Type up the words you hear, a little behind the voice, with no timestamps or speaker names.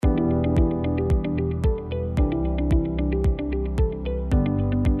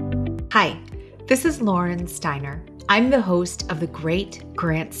Hi, this is Lauren Steiner. I'm the host of the Great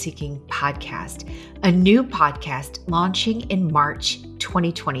Grant Seeking Podcast, a new podcast launching in March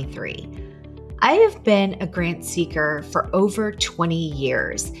 2023. I have been a grant seeker for over 20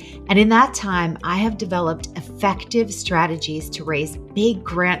 years, and in that time, I have developed effective strategies to raise big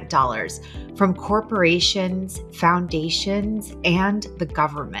grant dollars from corporations, foundations, and the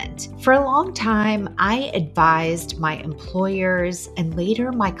government. For a long time, I advised my employers and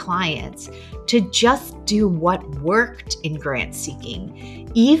later my clients to just do what worked in grant seeking,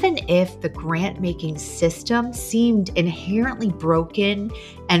 even if the grant-making system seemed inherently broken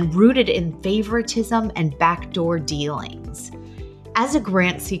and rooted in favoritism and backdoor dealings. As a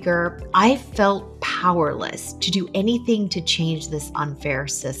grant seeker, I felt powerless to do anything to change this unfair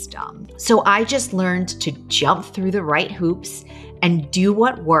system. So I just learned to jump through the right hoops and do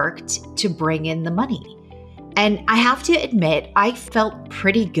what worked to bring in the money. And I have to admit, I felt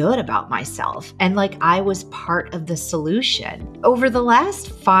pretty good about myself and like I was part of the solution. Over the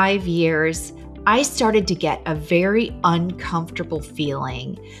last 5 years, I started to get a very uncomfortable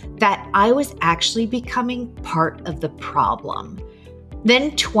feeling that I was actually becoming part of the problem.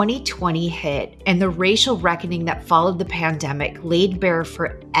 Then 2020 hit, and the racial reckoning that followed the pandemic laid bare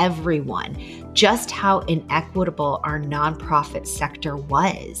for everyone just how inequitable our nonprofit sector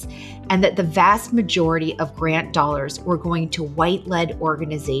was, and that the vast majority of grant dollars were going to white-led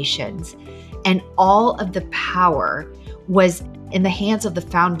organizations, and all of the power was in the hands of the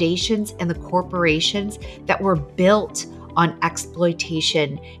foundations and the corporations that were built on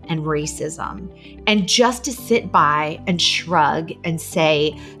exploitation and racism. And just to sit by and shrug and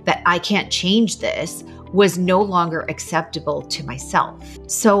say that I can't change this was no longer acceptable to myself.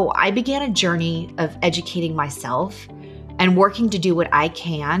 So I began a journey of educating myself and working to do what I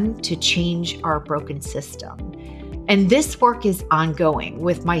can to change our broken system. And this work is ongoing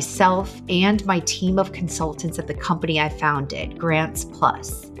with myself and my team of consultants at the company I founded, Grants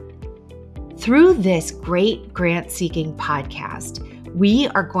Plus. Through this Great Grant Seeking podcast, we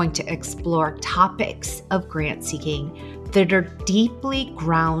are going to explore topics of grant seeking that are deeply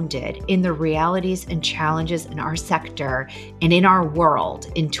grounded in the realities and challenges in our sector and in our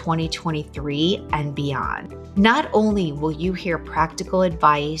world in 2023 and beyond. Not only will you hear practical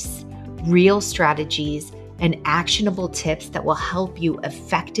advice, real strategies, and actionable tips that will help you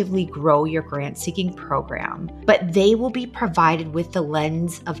effectively grow your grant-seeking program, but they will be provided with the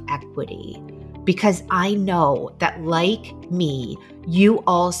lens of equity. Because I know that, like me, you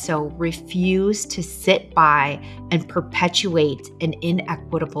also refuse to sit by and perpetuate an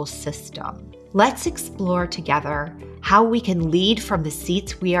inequitable system. Let's explore together how we can lead from the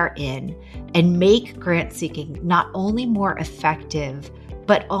seats we are in and make grant-seeking not only more effective,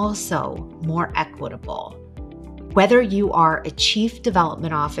 but also more equitable. Whether you are a chief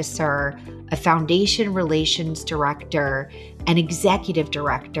development officer, a foundation relations director, an executive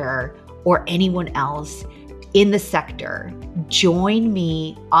director, or anyone else in the sector, join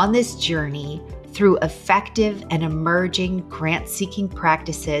me on this journey through effective and emerging grant-seeking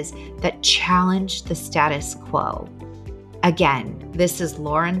practices that challenge the status quo. Again, this is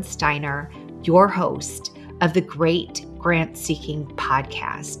Lauren Steiner, your host of the Great Grant Seeking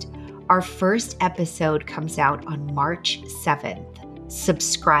Podcast. Our first episode comes out on March 7th.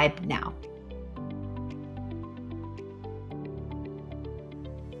 Subscribe now.